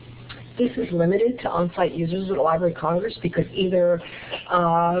this is limited to on-site users at the Library of Congress because either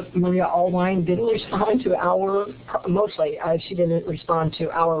Maria Allwine didn't respond to our, mostly she didn't respond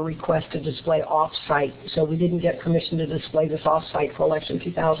to our request to display off-site, so we didn't get permission to display this off-site for election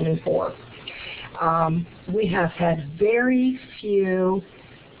 2004. We have had very few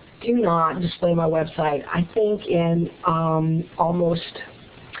do not display my website. I think in almost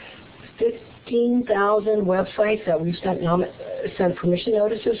 15,000 websites that we've sent permission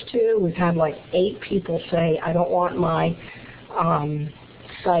notices to, we've had like 8 people say, I don't want my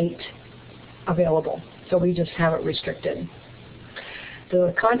site available. So we just have it restricted.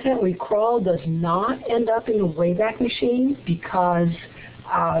 The content we crawl does not end up in the Wayback Machine because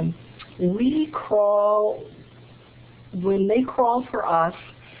we crawl, when they crawl for us,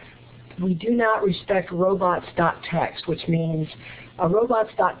 we do not respect robots.txt, which means a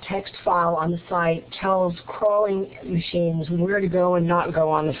robots.txt file on the site tells crawling machines where to go and not go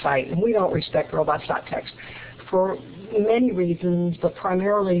on the site, and we don't respect robots.txt for many reasons, but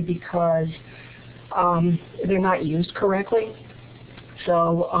primarily because they're not used correctly.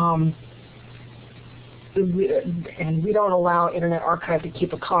 So, and we don't allow Internet Archive to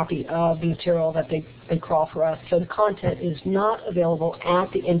keep a copy of the material that they crawl for us. So the content is not available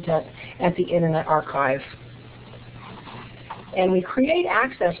at the Internet Archive. And we create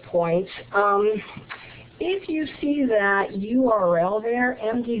access points, if you see that URL there,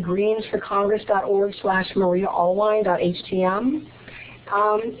 mdgreensforcongress.org/mariaallwine.htm,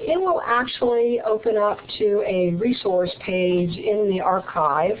 it will actually open up to a resource page in the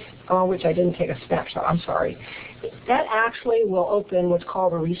archive, which I didn't take a snapshot, I'm sorry. That actually will open what's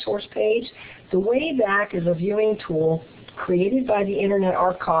called a resource page. The Wayback is a viewing tool created by the Internet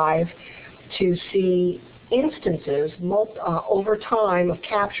Archive to see instances over time of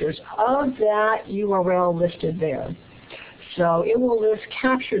captures of that URL listed there. So it will list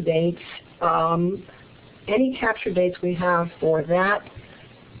capture dates, any capture dates we have for that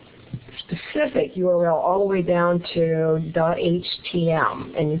specific URL all the way down to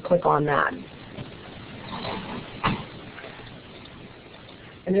 .htm, and you click on that.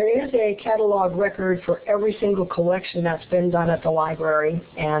 And there is a catalog record for every single collection that's been done at the library,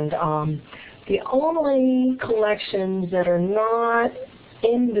 and the only collections that are not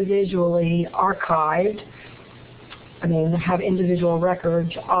individually archived, have individual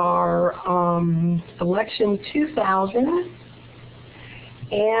records, are Election 2000,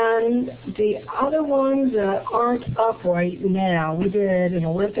 and the other ones that aren't up right now. We did an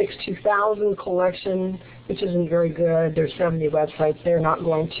Olympics 2000 collection, which isn't very good. There's 70 websites. They're not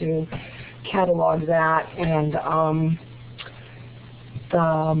going to catalog that, and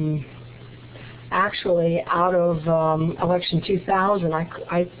actually, out of Election 2000,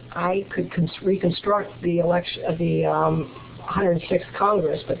 I could reconstruct the election of the 106th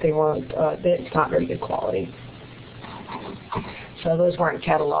Congress, but they weren't. It's not very good quality, so those weren't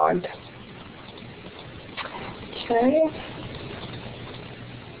cataloged. Okay.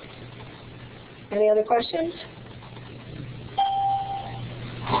 Any other questions?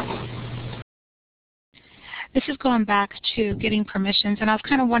 This is going back to getting permissions, and I was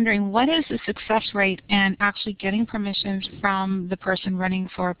kind of wondering, what is the success rate in actually getting permissions from the person running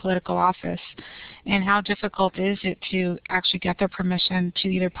for a political office, and how difficult is it to actually get their permission to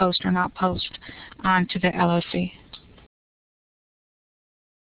either post or not post onto the LOC?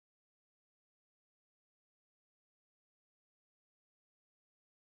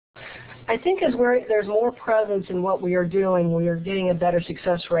 I think as there's more presence in what we are doing, we are getting a better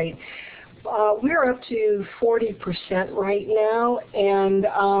success rate. We're up to 40% right now, and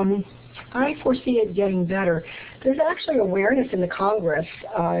I foresee it getting better. There's actually awareness in the Congress.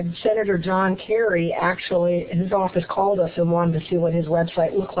 Senator John Kerry, actually, his office called us and wanted to see what his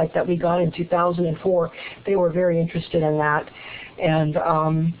website looked like that we got in 2004. They were very interested in that, and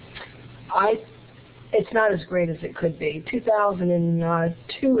it's not as great as it could be.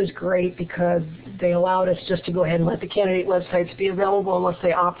 2002 is great because they allowed us just to go ahead and let the candidate websites be available unless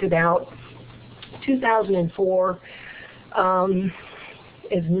they opted out. 2004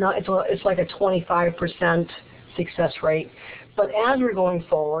 is not. It's like a 25% success rate. But as we're going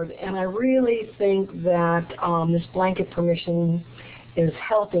forward, and I really think that this blanket permission is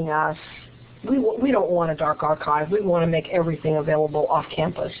helping us. We don't want a dark archive. We want to make everything available off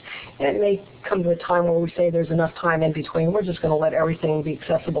campus. And it may come to a time where we say there's enough time in between. We're just going to let everything be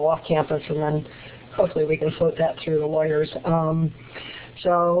accessible off campus, and then hopefully we can float that through the lawyers.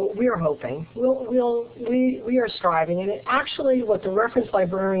 So we are hoping. We are striving. And actually what the reference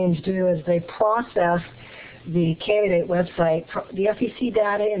librarians do is they process the candidate website, the FEC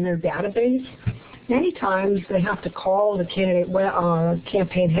data in their database. Many times they have to call the candidate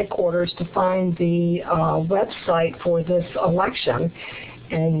campaign headquarters to find the website for this election,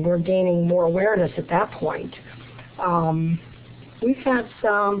 and we're gaining more awareness at that point. We've had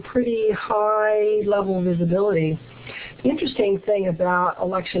some pretty high level visibility. The interesting thing about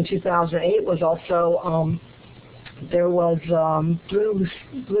election 2008 was also there was Blue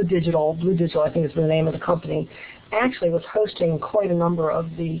Digital, I think is the name of the company, actually was hosting quite a number of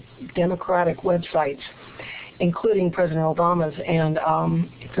the Democratic websites, including President Obama's, and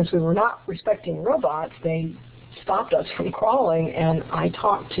since we were not respecting robots, they stopped us from crawling, and I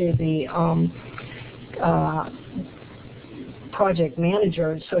talked to the project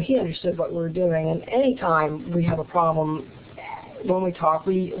manager, so he understood what we were doing, and anytime we have a problem, when we talk,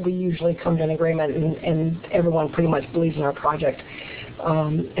 we usually come to an agreement, and everyone pretty much believes in our project,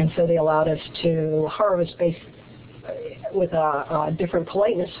 and so they allowed us to harvest with a different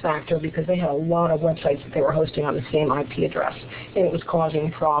politeness factor because they had a lot of websites that they were hosting on the same IP address, and it was causing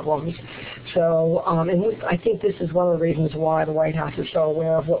problems. So, and I think this is one of the reasons why the White House is so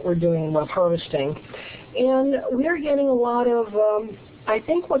aware of what we're doing in web harvesting. And we're getting a lot of, I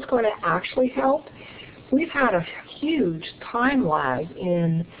think what's going to actually help, we've had a huge time lag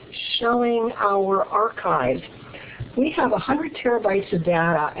in showing our archives. We have 100 terabytes of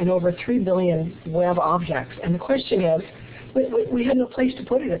data and over 3 billion web objects. And the question is, we had no place to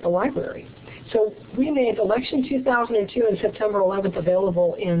put it at the library. So we made election 2002 and September 11th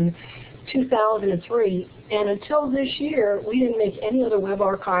available in 2003, and until this year, we didn't make any other web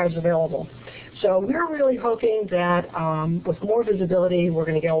archives available. So we're really hoping that with more visibility, we're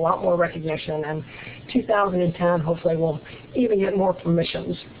going to get a lot more recognition, and 2010, hopefully, we'll even get more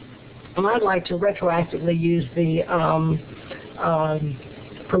permissions. And I'd like to retroactively use the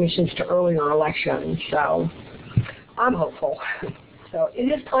permissions to earlier elections, so I'm hopeful. So it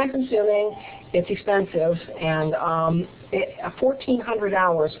is time-consuming, it's expensive, and 1,400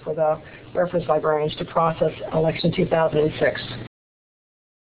 hours for the reference librarians to process election 2006.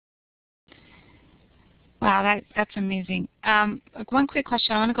 Wow, that's amazing. One quick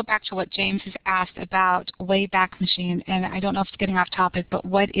question. I want to go back to what James has asked about Wayback Machine, and I don't know if it's getting off topic, but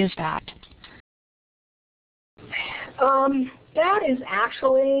what is that? That is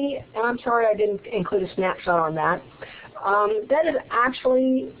actually, and I'm sorry I didn't include a snapshot on that, that is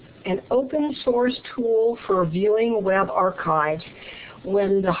actually an open source tool for viewing web archives.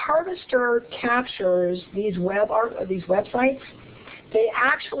 When the harvester captures these websites, they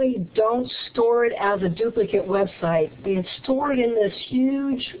actually don't store it as a duplicate website. They store it in this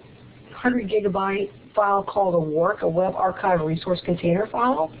huge 100 gigabyte file called a WARC, a Web Archive Resource Container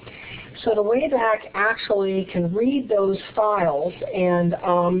file. So the Wayback actually can read those files and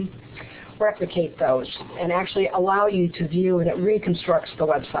replicate those and actually allow you to view, and it reconstructs the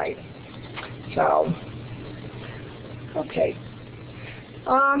website. So, okay.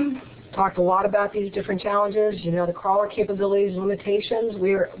 Talked a lot about these different challenges. You know, the crawler capabilities, limitations.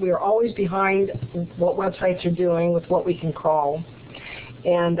 We are always behind what websites are doing with what we can crawl.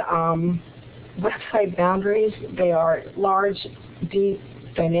 And website boundaries, they are large, deep,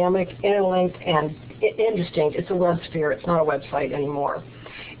 dynamic, interlinked, and indistinct. It's a Websphere. It's not a website anymore.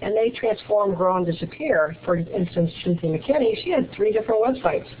 And they transform, grow, and disappear. For instance, Cynthia McKinney, she had 3 different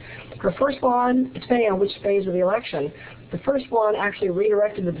websites. Her first one, depending on which phase of the election, the first one actually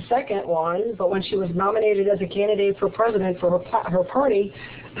redirected to the second one, but when she was nominated as a candidate for president for her party,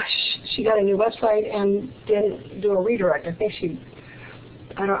 she got a new website and didn't do a redirect. I think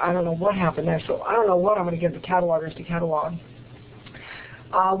I don't know what happened there, so I don't know what I'm going to give the catalogers to catalog.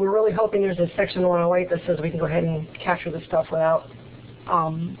 We're really hoping there's a section 108 that says we can go ahead and capture this stuff without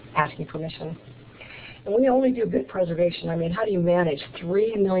asking permission. And we only do bit preservation. I mean, how do you manage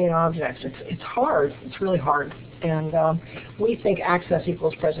 3 million objects? It's hard. It's really hard. And we think access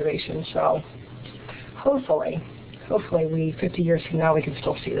equals preservation. So hopefully, 50 years from now, we can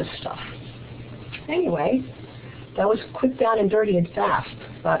still see this stuff. Anyway, that was quick, down, and dirty, and fast.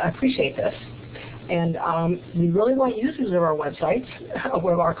 But I appreciate this. And we really want users of our websites,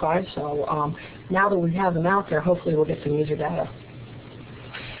 web archives. So now that we have them out there, hopefully we'll get some user data.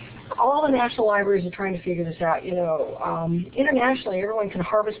 All the national libraries are trying to figure this out. You know, internationally, everyone can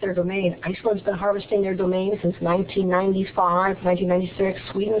harvest their domain. Iceland's been harvesting their domain since 1995, 1996.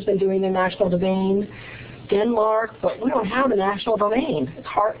 Sweden's been doing their national domain. Denmark, but we don't have a national domain. It's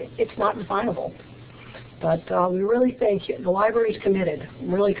hard. It's not definable. But we really think the library's committed,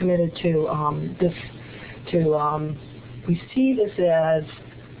 really committed to this. We see this as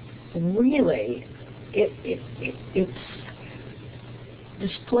really, it's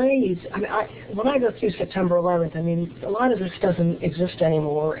displays. I mean, when I go through September 11th, I mean, a lot of this doesn't exist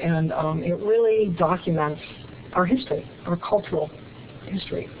anymore, and it really documents our history, our cultural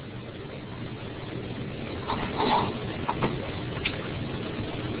history.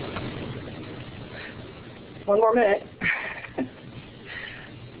 One more minute.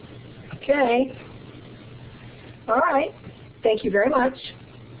 Okay. All right. Thank you very much.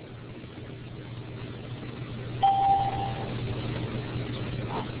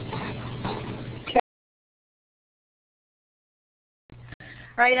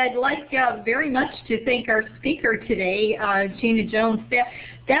 All right, I'd like very much to thank our speaker today, Gina Jones.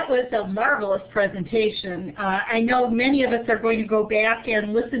 That was a marvelous presentation. I know many of us are going to go back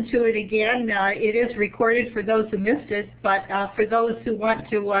and listen to it again. It is recorded for those who missed it, but for those who want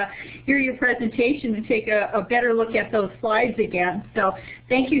to hear your presentation and take a better look at those slides again. So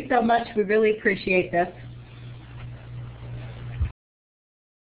thank you so much. We really appreciate this.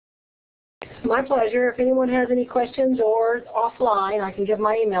 My pleasure. If anyone has any questions or offline, I can give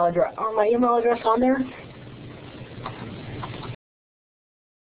my email address. Are my email address on there?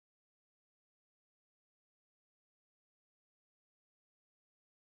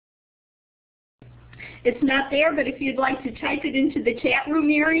 It's not there, but if you'd like to type it into the chat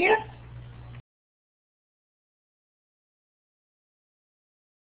room area.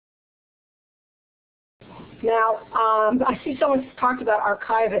 Now, I see someone talked about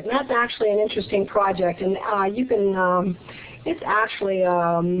Archive It, and that's actually an interesting project. And you can, it's actually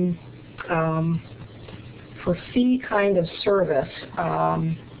for fee kind of service.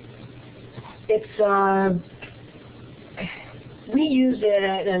 We use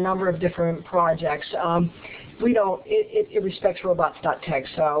it in a number of different projects. We don't. It respects robots.tech,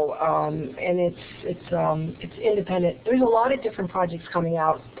 so and it's independent. There's a lot of different projects coming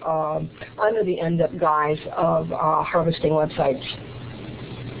out under the end-up guise of harvesting websites.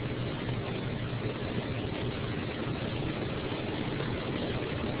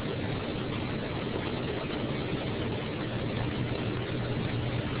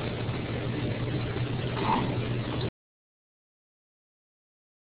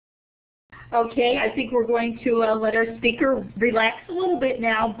 Okay, I think we're going to let our speaker relax a little bit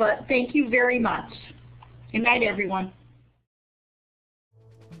now, but thank you very much. Good night, everyone.